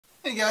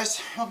Hey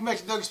guys, welcome back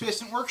to Doug's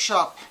Basement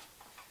Workshop.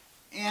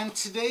 And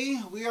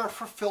today we are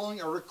fulfilling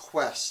a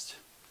request.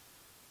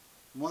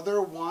 Mother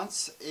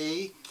wants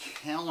a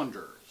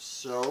calendar.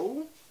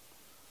 So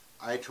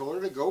I told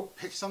her to go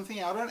pick something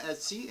out on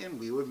Etsy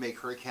and we would make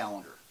her a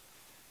calendar.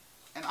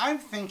 And I'm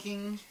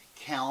thinking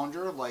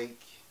calendar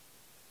like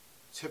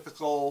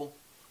typical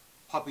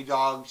puppy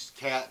dogs,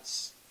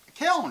 cats, a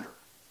calendar.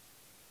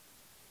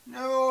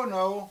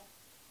 No.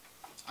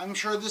 I'm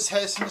sure this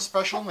has some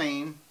special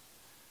name.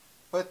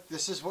 But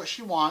this is what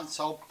she wants.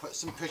 I'll put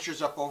some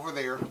pictures up over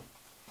there.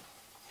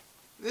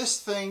 This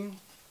thing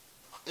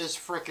is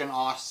freaking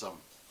awesome.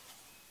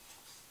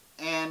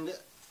 And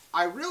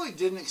I really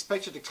didn't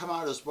expect it to come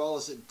out as well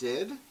as it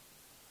did.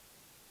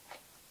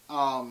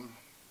 And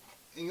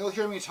you'll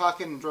hear me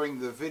talking during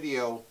the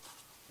video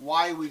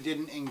why we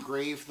didn't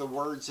engrave the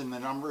words and the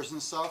numbers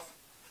and stuff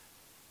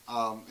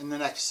in the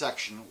next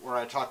section where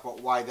I talk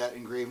about why that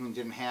engraving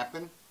didn't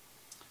happen.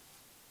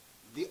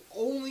 The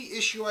only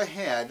issue I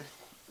had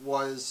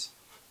was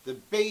the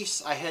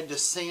base. I had to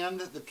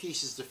sand the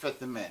pieces to fit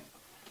them in.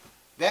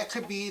 That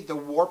could be the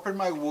warp in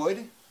my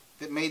wood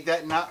that made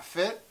that not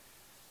fit.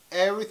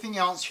 Everything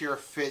else here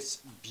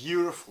fits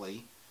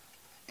beautifully,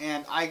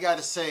 and I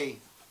gotta say,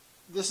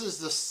 this is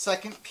the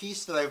second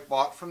piece that I've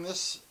bought from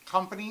this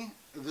company,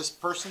 this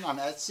person on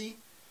Etsy,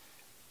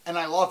 and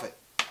I love it.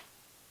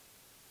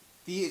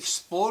 The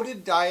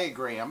exploded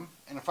diagram,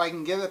 and if I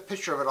can get a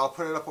picture of it, I'll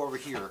put it up over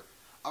here,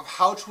 of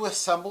how to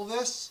assemble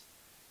this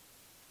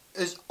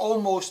is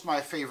almost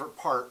my favorite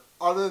part,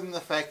 other than the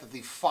fact that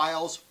the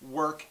files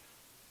work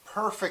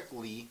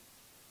perfectly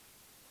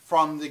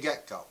from the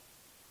get-go.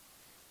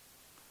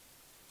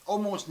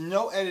 Almost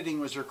no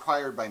editing was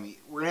required by me.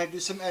 We're going to do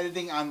some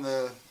editing on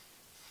the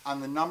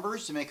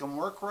numbers to make them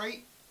work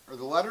right, or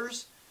the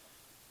letters.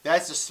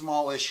 That's a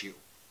small issue.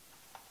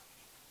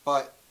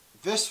 But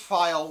this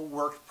file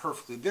worked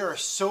perfectly. There are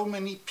so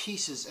many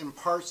pieces and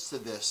parts to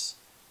this,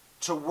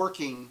 to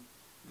working,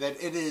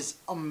 that it is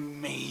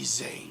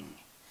amazing.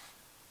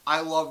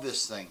 I love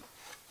this thing.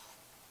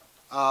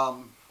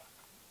 Mom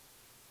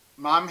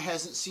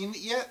hasn't seen it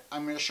yet.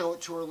 I'm going to show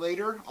it to her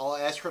later. I'll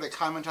ask her to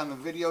comment on the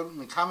video in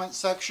the comment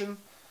section,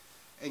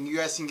 and you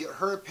guys can get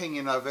her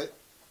opinion of it.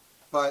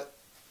 But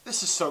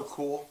this is so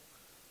cool.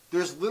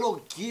 There's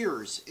little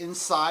gears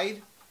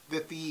inside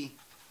that the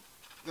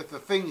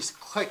things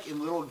click in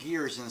little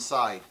gears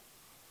inside.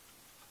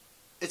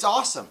 It's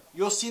awesome.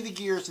 You'll see the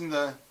gears in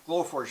the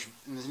Glowforge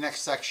in the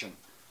next section.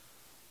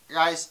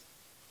 Guys,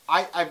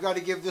 I've got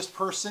to give this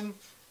person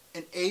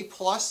an A+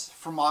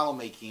 for model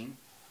making,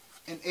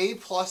 an A+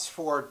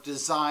 for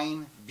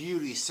design,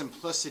 beauty,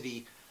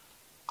 simplicity.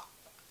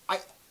 I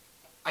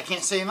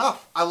can't say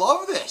enough. I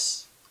love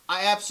this.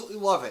 I absolutely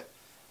love it.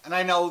 And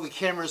I know the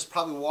camera is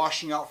probably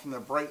washing out from the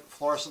bright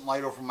fluorescent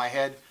light over my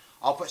head.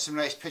 I'll put some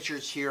nice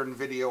pictures here and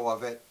video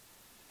of it.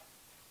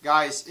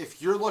 Guys,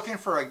 if you're looking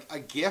for a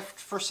gift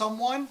for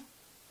someone,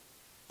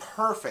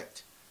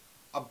 perfect.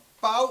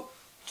 About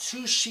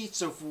 2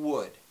 sheets of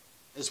wood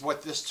is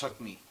what this took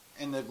me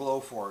in the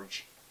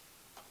Glowforge.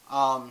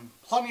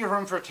 Plenty of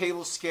room for a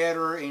table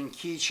scatter and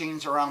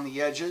keychains around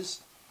the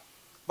edges,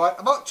 but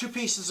about 2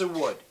 pieces of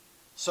wood.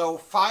 So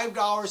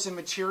 $5 in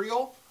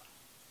material,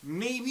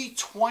 maybe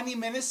 20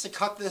 minutes to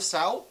cut this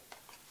out.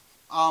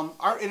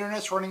 Our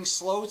internet's running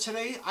slow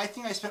today. I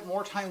think I spent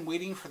more time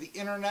waiting for the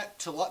internet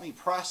to let me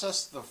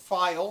process the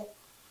file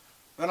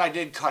than I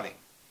did cutting.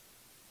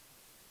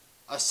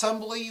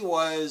 Assembly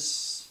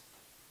was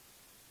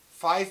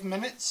 5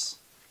 minutes.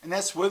 And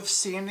that's with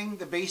sanding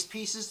the base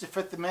pieces to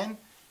fit them in.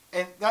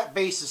 And that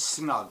base is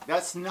snug.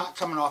 That's not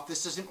coming off.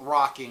 This isn't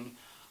rocking.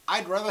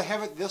 I'd rather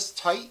have it this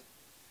tight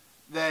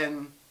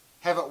than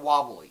have it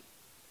wobbly.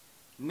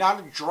 Not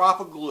a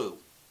drop of glue.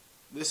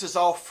 This is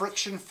all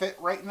friction fit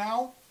right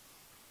now.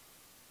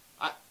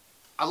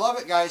 I love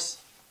it, guys.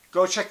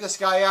 Go check this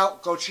guy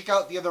out. Go check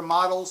out the other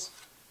models.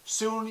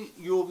 Soon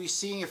you will be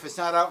seeing, if it's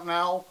not out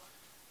now,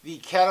 the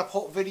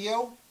catapult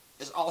video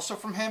is also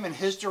from him and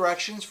his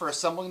directions for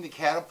assembling the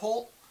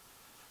catapult.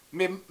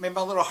 Made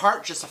my little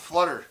heart just a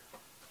flutter.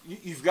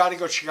 You've got to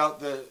go check out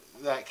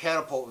that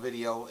catapult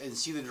video and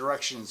see the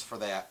directions for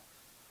that.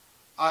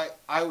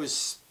 I was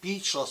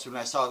speechless when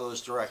I saw those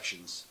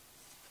directions.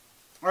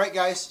 Alright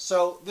guys,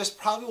 so this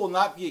probably will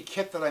not be a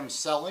kit that I'm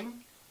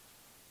selling,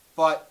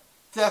 but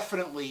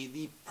definitely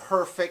the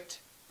perfect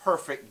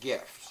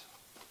gift.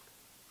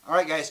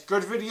 Alright guys,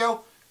 good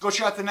video. Go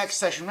check out the next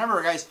session.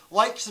 Remember guys,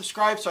 like,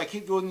 subscribe so I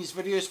keep doing these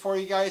videos for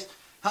you guys.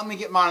 Help me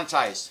get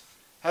monetized.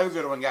 Have a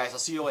good one, guys. I'll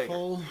see you later.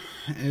 Full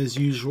as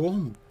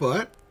usual,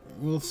 but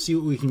we'll see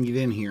what we can get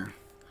in here.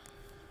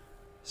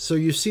 So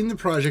you've seen the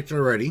project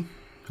already,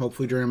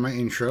 hopefully during my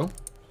intro.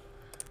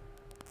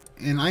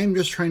 And I'm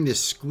just trying to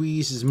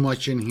squeeze as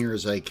much in here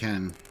as I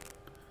can.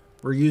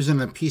 We're using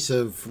a piece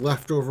of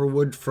leftover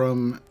wood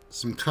from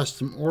some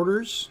custom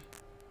orders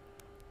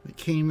that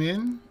came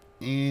in,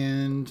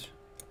 and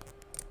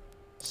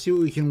see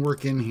what we can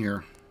work in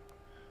here.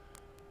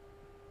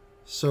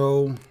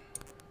 So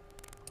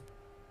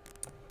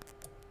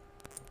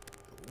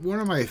one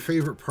of my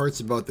favorite parts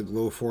about the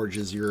Glowforge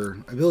is your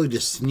ability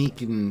to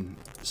sneak and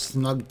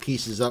snug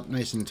pieces up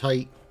nice and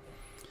tight.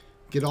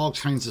 Get all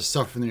kinds of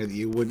stuff in there that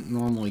you wouldn't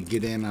normally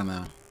get in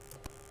on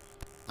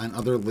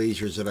other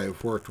lasers that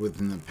I've worked with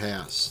in the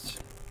past.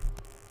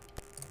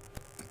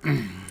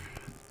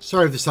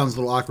 Sorry if this sounds a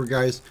little awkward,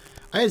 guys.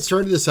 I had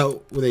started this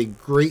out with a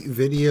great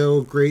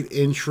video, great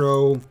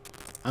intro.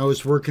 I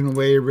was working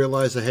away,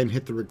 realized I hadn't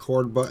hit the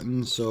record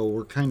button, so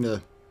we're kind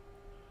of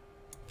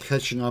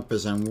catching up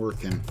as I'm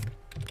working.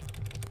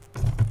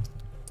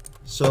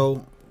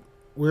 So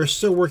we're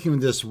still working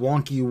with this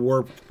wonky,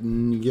 warped,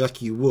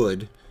 yucky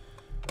wood,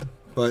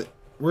 but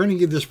we're going to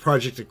give this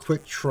project a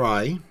quick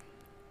try.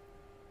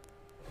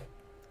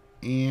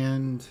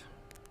 And,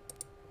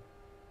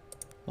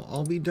 well,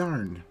 I'll be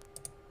darned.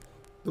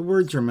 The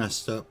words are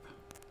messed up.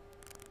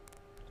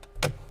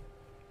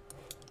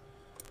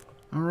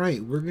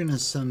 Alright, we're going to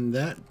send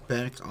that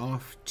back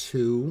off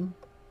to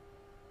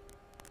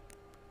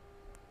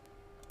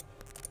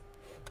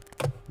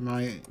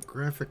my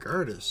graphic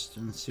artist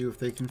and see if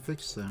they can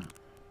fix that.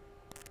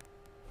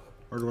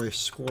 Or do I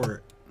score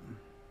it?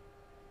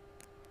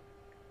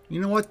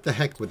 You know what? The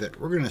heck with it.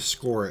 We're going to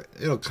score it.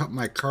 It'll cut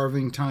my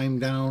carving time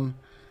down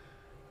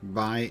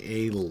by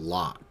a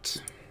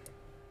lot.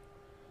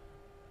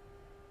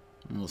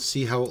 And we'll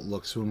see how it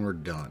looks when we're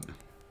done.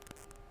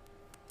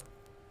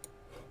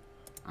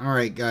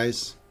 Alright,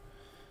 guys.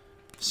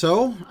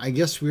 So, I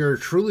guess we are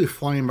truly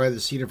flying by the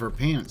seat of our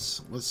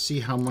pants. Let's see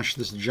how much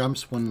this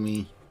jumps when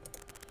we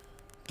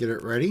get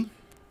it ready.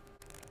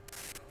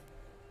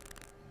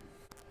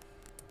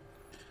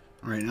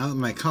 Alright, now that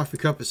my coffee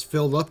cup is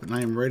filled up and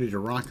I am ready to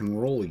rock and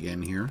roll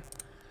again here,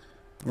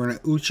 we're going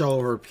to ooch all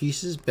of our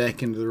pieces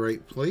back into the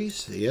right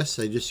place. Yes,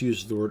 I just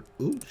used the word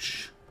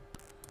ooch.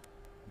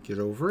 Get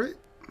over it.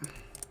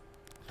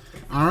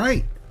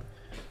 Alright,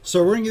 so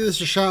we're going to give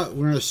this a shot.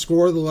 We're going to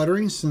score the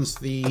lettering since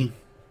the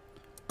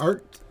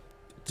art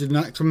did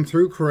not come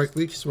through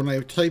correctly. Because when I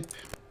type...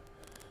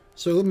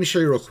 So let me show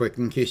you real quick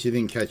in case you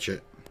didn't catch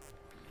it.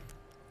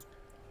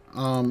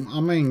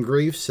 On my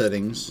engrave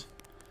settings,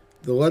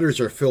 the letters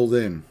are filled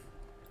in.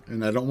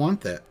 And I don't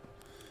want that.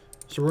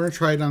 So we're going to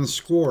try it on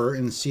score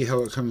and see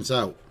how it comes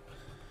out.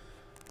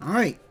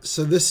 Alright,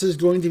 so this is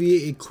going to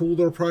be a cool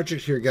little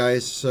project here,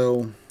 guys.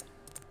 So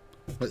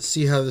let's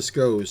see how this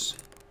goes.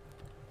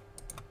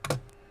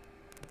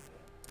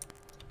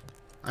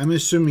 I'm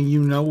assuming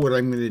you know what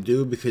I'm going to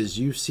do because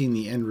you've seen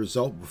the end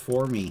result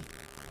before me.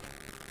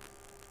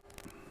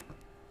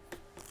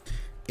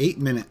 8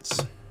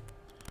 minutes.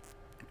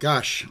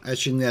 Gosh,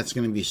 etching that's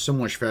going to be so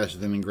much faster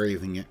than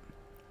engraving it.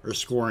 Or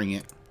scoring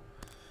it.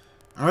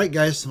 Alright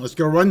guys, let's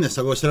go run this.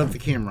 I'll go set up the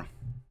camera.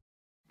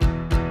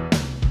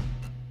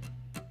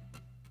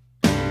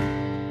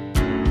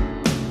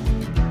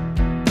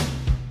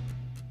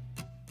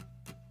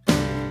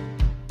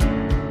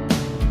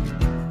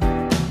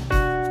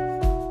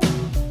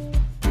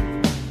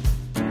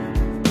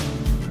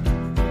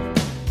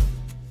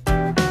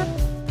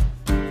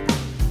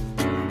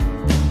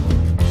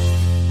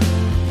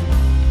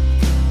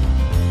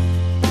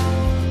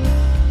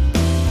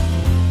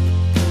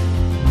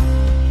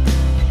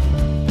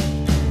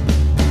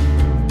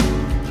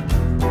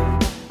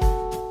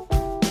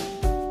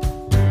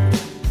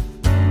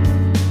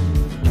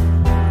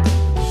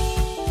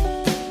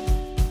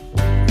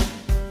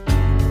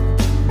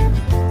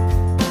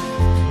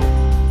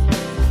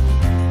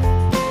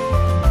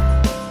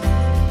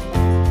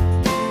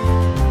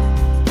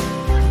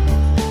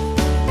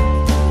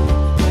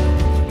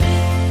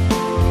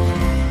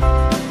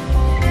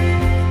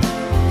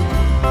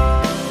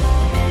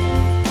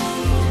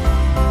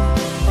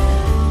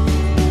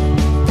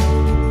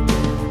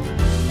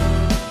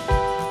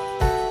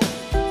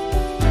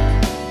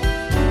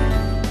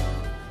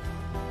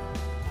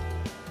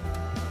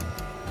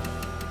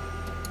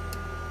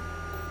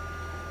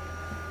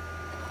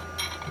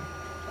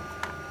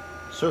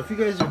 So if you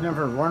guys have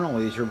never run a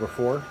laser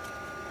before,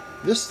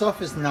 this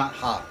stuff is not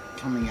hot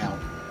coming out.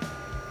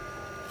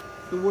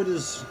 The wood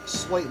is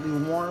slightly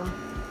warm,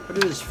 but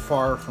it is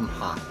far from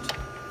hot,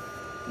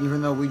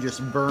 even though we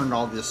just burned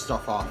all this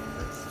stuff off of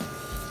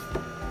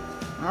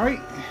it.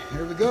 Alright,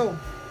 here we go.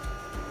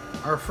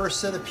 Our first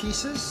set of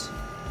pieces.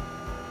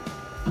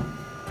 And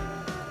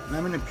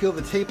I'm going to peel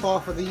the tape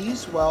off of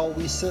these while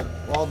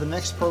the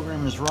next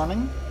program is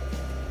running.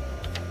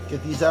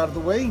 Get these out of the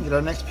way and get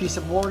our next piece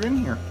of board in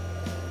here.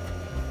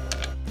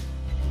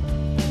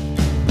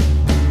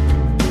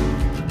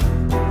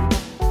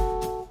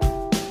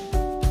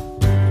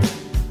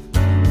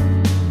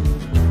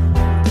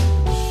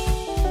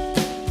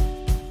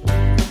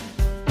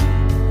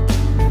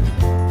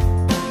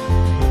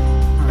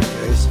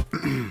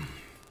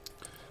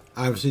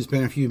 Obviously, it's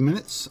been a few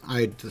minutes.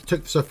 I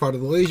took the stuff out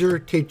of the laser,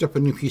 taped up a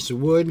new piece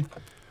of wood.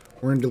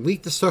 We're going to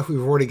delete the stuff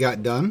we've already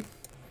got done.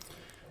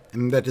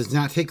 And that does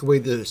not take away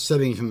the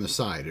settings from the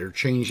side or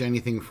change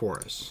anything for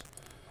us.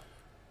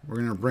 We're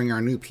going to bring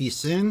our new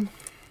piece in.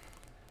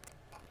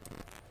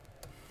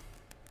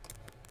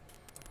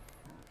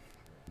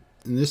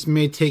 and this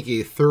may take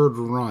a third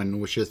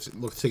run, which it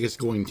looks like it's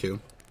going to.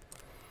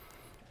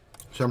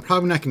 So I'm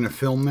probably not going to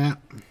film that.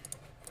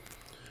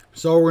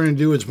 So all we're going to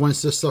do is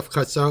once this stuff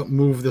cuts out,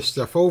 move this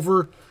stuff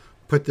over,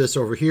 put this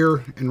over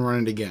here, and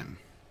run it again.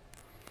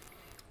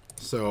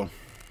 So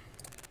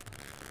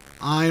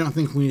I don't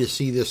think we need to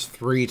see this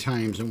 3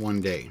 times in one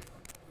day.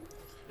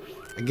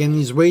 Again,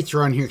 these weights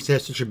are on here because I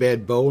have such a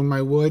bad bow in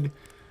my wood.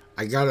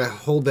 I gotta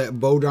hold that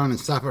bow down and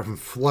stop it from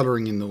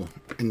fluttering in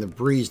the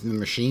breeze in the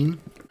machine.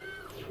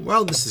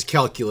 While this is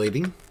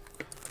calculating,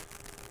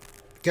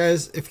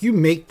 guys, if you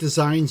make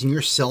designs and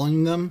you're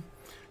selling them,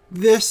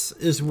 this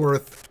is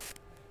worth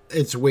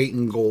its weight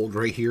in gold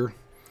right here.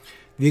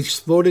 The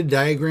exploded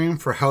diagram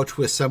for how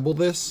to assemble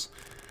this.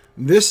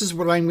 This is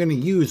what I'm going to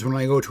use when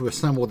I go to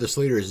assemble this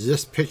later, is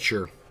this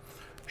picture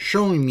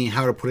showing me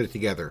how to put it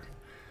together.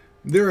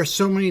 There are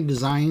so many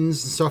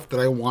designs and stuff that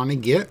I want to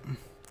get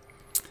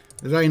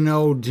that I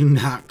know do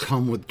not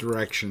come with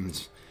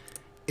directions.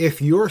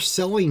 If you're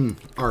selling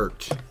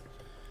art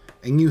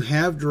and you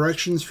have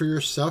directions for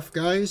your stuff,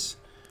 guys,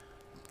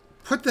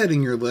 put that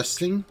in your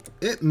listing.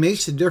 It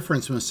makes a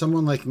difference when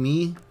someone like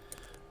me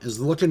is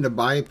looking to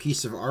buy a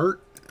piece of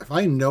art. If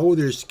I know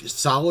there's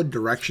solid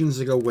directions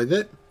to go with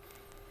it,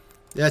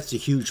 that's a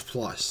huge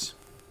plus.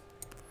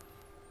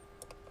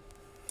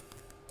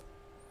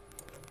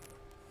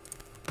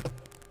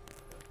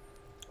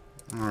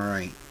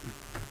 Alright.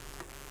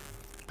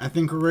 I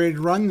think we're ready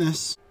to run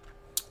this.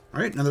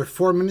 Alright, another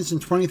 4 minutes and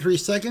 23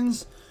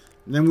 seconds.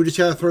 And then we just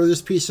gotta throw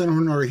this piece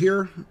on over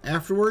here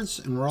afterwards,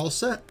 and we're all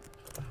set.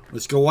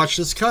 Let's go watch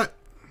this cut.